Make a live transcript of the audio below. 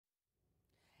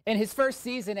In his first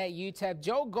season at UTEP,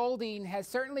 Joe Golding has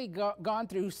certainly gone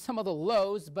through some of the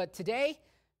lows, but today,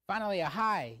 finally a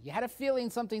high. You had a feeling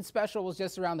something special was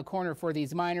just around the corner for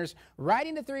these Miners.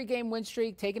 Riding the three-game win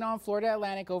streak, taking on Florida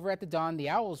Atlantic over at the Dawn. The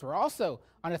Owls were also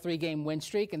on a three-game win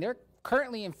streak, and they're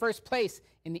currently in first place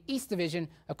in the East Division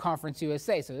of Conference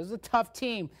USA. So it was a tough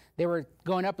team they were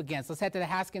going up against. Let's head to the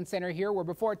Haskins Center here, where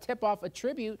before tip-off, a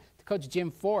tribute to Coach Jim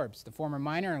Forbes, the former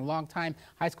Miner and longtime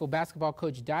high school basketball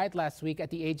coach, died last week at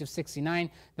the age of 69.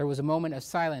 There was a moment of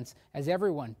silence as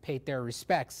everyone paid their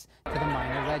respects to the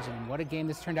Miner legend. And what a game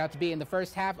this turned out to be. In the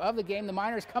first half of the game, the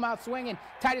Miners come out swinging.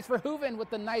 Titus Verhoeven with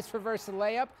the nice reverse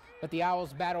layup, but the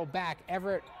Owls battle back.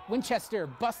 Everett Winchester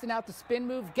busting out the spin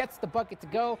move, gets the bucket to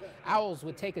go. Owls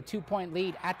would take a 2-point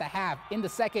lead at the half. In the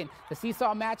second, the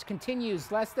seesaw match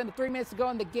continues. Less than 3 minutes to go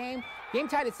in the game. Game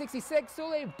tied at 66.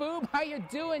 Sule, boom, how you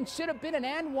doing? Should have been an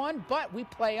and one, but we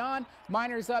play on.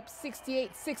 Miners up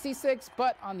 68-66,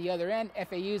 but on the other end,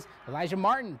 FAU's Elijah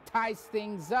Martin ties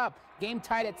things up. Game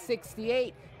tied at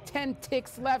 68. 10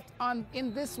 ticks left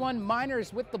in this one.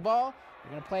 Miners with the ball.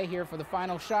 We're going to play here for the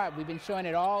final shot. We've been showing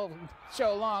it all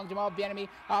show long. Jamal Bienemy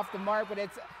off the mark, but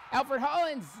it's Alfred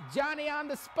Hollins. Johnny on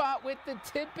the spot with the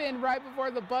tip-in right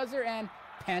before the buzzer, and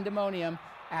pandemonium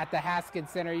at the Haskins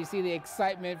Center. You see the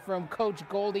excitement from Coach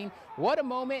Golding. What a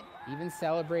moment, even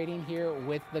celebrating here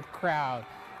with the crowd.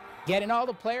 Getting all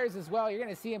the players as well. You're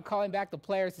going to see him calling back the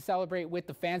players to celebrate with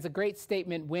the fans. A great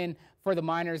statement win for the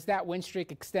Miners. That win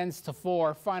streak extends to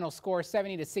 4. Final score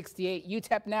 70-68.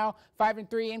 UTEP now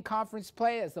 5-3 in conference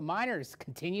play as the Miners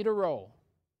continue to roll.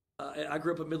 I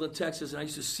grew up in Midland, Texas, and I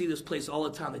used to see this place all the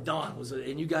time. The Dawn was,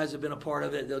 and you guys have been a part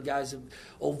of it. The guys,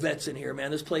 old vets in here, man.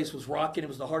 This place was rocking. It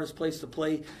was the hardest place to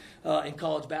play in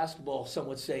college basketball, some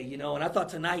would say, you know. And I thought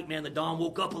tonight, man, the Dawn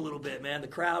woke up a little bit, man. The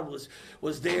crowd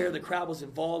was there. The crowd was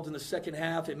involved in the second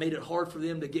half. It made it hard for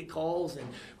them to get calls and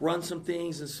run some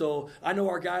things. And so I know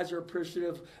our guys are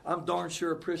appreciative. I'm darn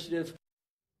sure appreciative.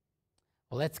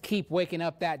 Well, let's keep waking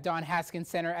up that Don Haskins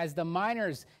Center as the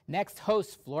Miners next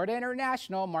host Florida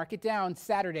International. Mark it down,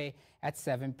 Saturday at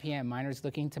 7 p.m. Miners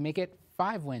looking to make it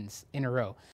 5 wins in a row.